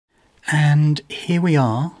And here we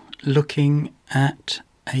are looking at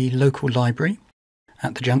a local library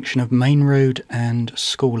at the junction of Main Road and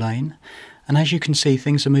School Lane. And as you can see,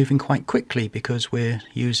 things are moving quite quickly because we're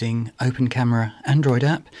using Open Camera Android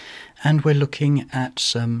app, and we're looking at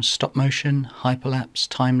some stop motion, hyperlapse,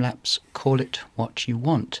 time-lapse, call it what you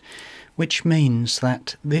want, which means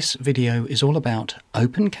that this video is all about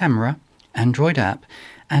Open Camera Android app,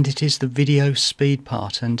 and it is the video speed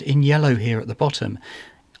part. And in yellow here at the bottom,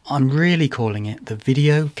 I'm really calling it the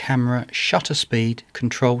video camera shutter speed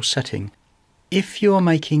control setting. If you're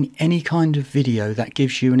making any kind of video, that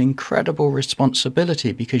gives you an incredible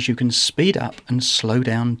responsibility because you can speed up and slow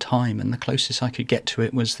down time. And the closest I could get to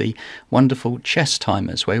it was the wonderful chess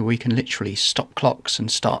timers where we can literally stop clocks and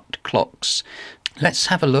start clocks. Let's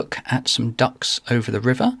have a look at some ducks over the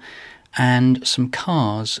river and some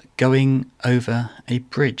cars going over a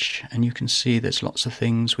bridge. And you can see there's lots of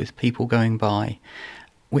things with people going by,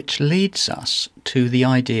 which leads us to the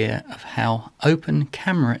idea of how Open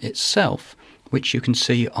Camera itself, which you can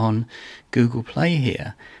see on Google Play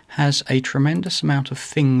here, has a tremendous amount of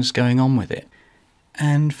things going on with it.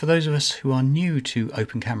 And for those of us who are new to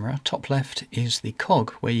Open Camera, top left is the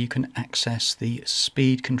cog where you can access the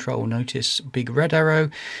speed control. Notice big red arrow,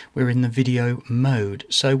 we're in the video mode.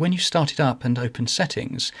 So when you start it up and open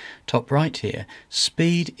settings, top right here,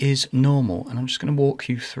 speed is normal. And I'm just going to walk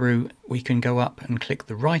you through. We can go up and click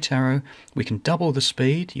the right arrow. We can double the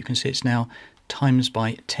speed. You can see it's now times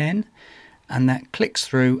by 10. And that clicks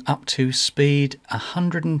through up to speed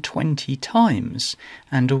 120 times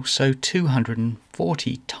and also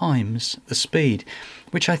 240 times the speed,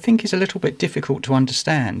 which I think is a little bit difficult to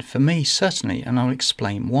understand for me certainly, and I'll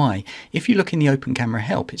explain why. If you look in the Open Camera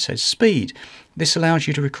help, it says speed. This allows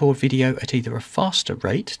you to record video at either a faster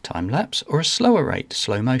rate, time-lapse, or a slower rate,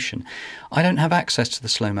 slow motion. I don't have access to the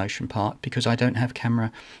slow motion part because I don't have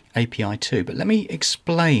Camera API 2, but let me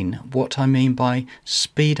explain what I mean by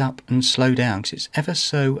speed up and slow down, because it's ever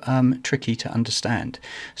so tricky to understand.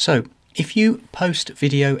 So if you post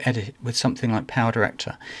video edit with something like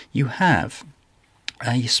PowerDirector, you have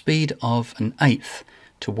a speed of an eighth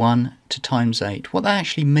to 1 to times 8. What that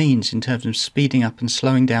actually means in terms of speeding up and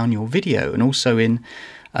slowing down your video, and also in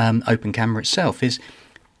Open Camera itself, is,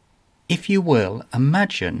 if you will,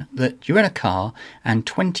 imagine that you're in a car and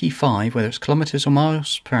 25, whether it's kilometers or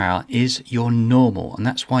miles per hour, is your normal, and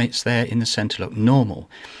that's why it's there in the center, look, normal.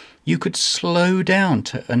 You could slow down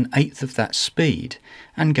to an eighth of that speed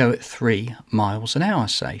and go at 3 miles an hour,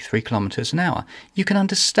 say 3 kilometers an hour. You can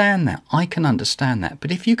understand that. I can understand that.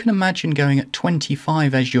 But if you can imagine going at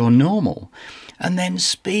 25 as your normal and then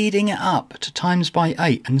speeding it up to times by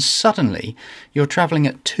 8, and suddenly you're traveling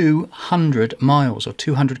at 200 miles or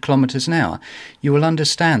 200 kilometers an hour, you will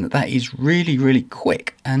understand that that is really, really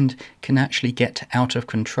quick and can actually get out of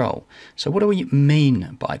control. So what do we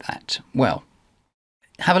mean by that? Well,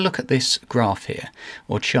 have a look at this graph here,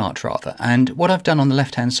 or chart rather, and what I've done on the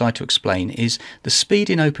left hand side to explain is the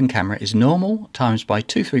speed in Open Camera is normal times by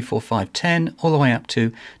 2, 3, 4, 5, 10 all the way up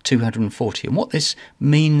to 240. And what this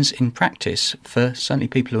means in practice for certainly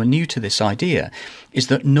people who are new to this idea is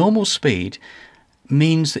that normal speed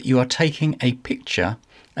means that you are taking a picture,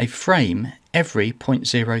 a frame, every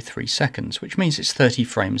 0.03 seconds, which means it's 30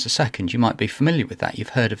 frames a second. You might be familiar with that, you've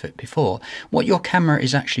heard of it before. What your camera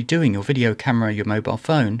is actually doing, your video camera, your mobile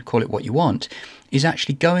phone, call it what you want, is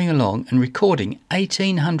actually going along and recording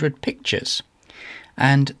 1800 pictures.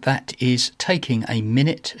 And that is taking a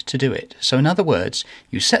minute to do it. So in other words,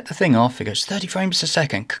 you set the thing off, it goes 30 frames a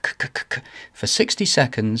second for 60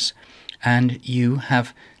 seconds, and you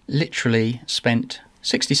have literally spent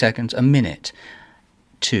 60 seconds, a minute,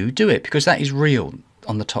 to do it, because that is real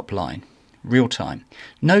on the top line, real time.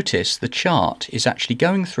 Notice the chart is actually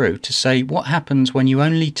going through to say what happens when you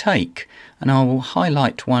only take, and I will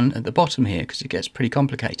highlight one at the bottom here because it gets pretty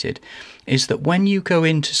complicated, is that when you go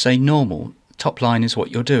into say normal, top line is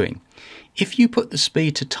what you're doing. If you put the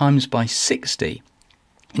speed to times by 60,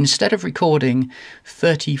 instead of recording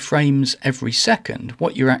 30 frames every second,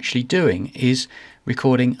 what you're actually doing is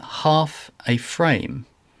recording half a frame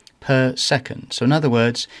per second. So in other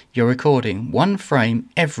words, you're recording 1 frame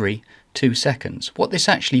every 2 seconds. What this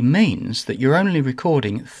actually means that you're only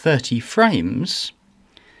recording 30 frames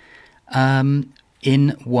in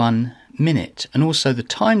 1 minute. And also the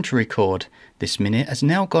time to record this minute has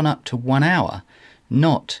now gone up to 1 hour,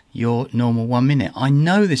 not your normal 1 minute. I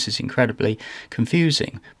know this is incredibly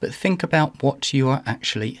confusing, but think about what you are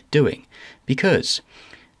actually doing. Because,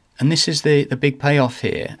 and this is the big payoff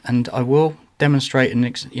here, and I will demonstrate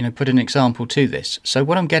and put an example to this. So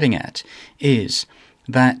what I'm getting at is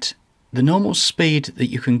that The normal speed that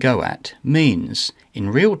you can go at means in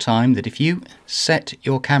real time that if you set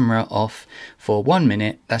your camera off for 1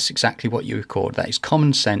 minute, that's exactly what you record. That is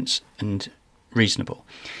common sense and reasonable.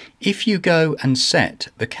 If you go and set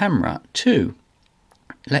the camera to,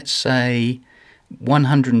 let's say,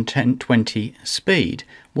 120 speed,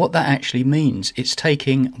 what that actually means, it's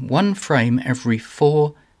taking 1 frame every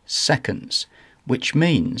 4 seconds, which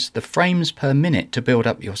means the frames per minute to build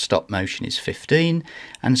up your stop motion is 15,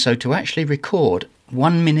 and so to actually record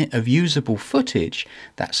 1 minute of usable footage,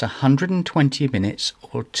 that's 120 minutes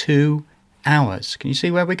or 2 hours. Can you see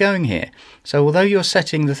where we're going here? So although you're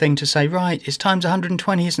setting the thing to say, right, it's times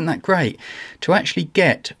 120, isn't that great? To actually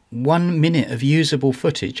get 1 minute of usable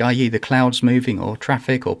footage, i.e. the clouds moving or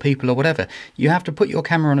traffic or people or whatever, you have to put your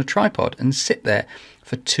camera on a tripod and sit there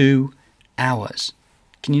for 2 hours.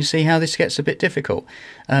 Can you see how this gets a bit difficult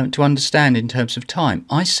to understand in terms of time?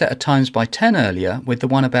 I set a times by 10 earlier with the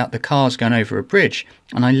one about the cars going over a bridge,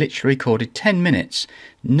 and I literally recorded 10 minutes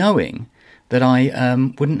knowing that I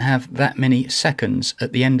wouldn't have that many seconds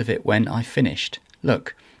at the end of it when I finished.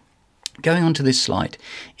 Look, going on to this slide,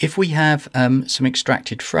 if we have some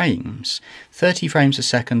extracted frames, 30 frames a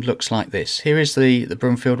second looks like this. Here is the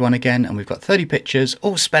Broomfield one again, and we've got 30 pictures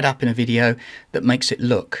all sped up in a video that makes it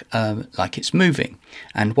look like it's moving,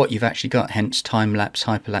 and what you've actually got, hence time-lapse,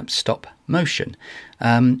 hyperlapse, stop motion.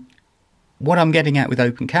 What I'm getting at with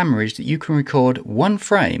open camera is that you can record 1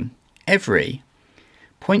 frame every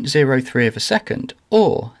 0.03 of a second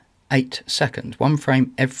or 8 seconds, 1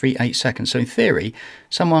 frame every 8 seconds. So in theory,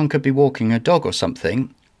 someone could be walking a dog or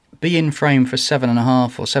something, be in frame for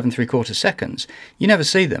 7.5 or 7.75 seconds. You never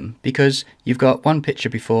see them because you've got 1 picture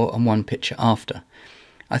before and 1 picture after.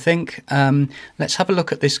 I think let's have a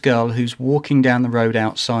look at this girl who's walking down the road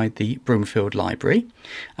outside the Broomfield Library,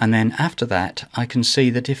 and then after that I can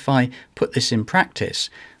see that if I put this in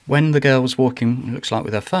practice, when the girl was walking, it looks like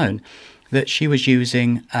with her phone, that she was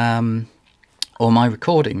using, or my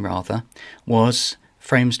recording rather, was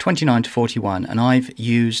frames 29 to 41, and I've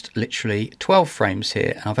used literally 12 frames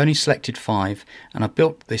here, and I've only selected 5, and I've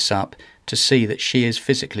built this up to see that she is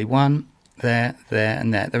physically 1, there,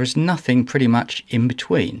 and there. There is nothing pretty much in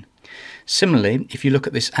between. Similarly, if you look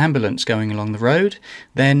at this ambulance going along the road,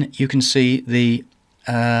 then you can see the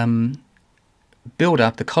build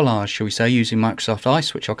up, the collage, shall we say, using Microsoft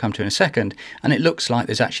Ice, which I'll come to in a second, and it looks like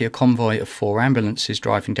there's actually a convoy of 4 ambulances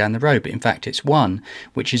driving down the road, but in fact it's 1,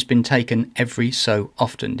 which has been taken every so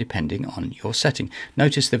often depending on your setting.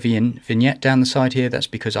 Notice the vignette down the side here. That's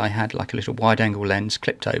because I had like a little wide-angle lens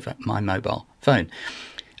clipped over my mobile phone.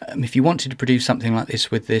 If you wanted to produce something like this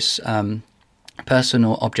with this person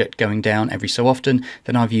or object going down every so often,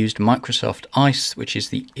 then I've used Microsoft Ice, which is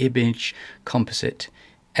the image composite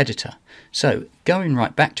editor. So going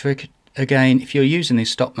right back to it again, if you're using this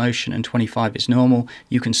stop motion and 25 is normal,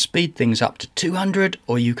 you can speed things up to 200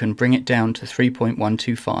 or you can bring it down to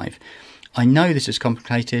 3.125. I know this is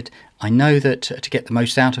complicated. I know that to get the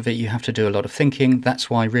most out of it you have to do a lot of thinking. That's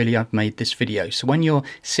why really I've made this video. So when you're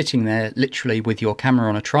sitting there literally with your camera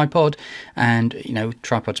on a tripod, and you know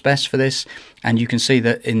tripod's best for this, and you can see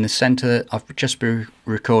that in the center I've just been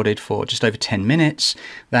recorded for just over 10 minutes,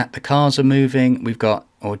 that the cars are moving. We've got,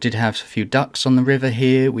 or did have, a few ducks on the river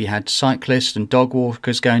here. We had cyclists and dog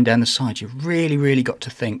walkers going down the side. You've really got to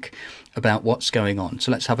think about what's going on.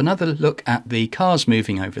 So let's have another look at the cars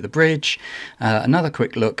moving over the bridge, another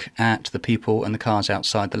quick look at the people and the cars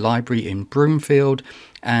outside the library in Broomfield,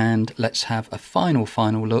 and let's have a final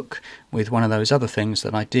look with one of those other things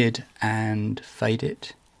that I did and fade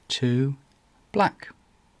it to black.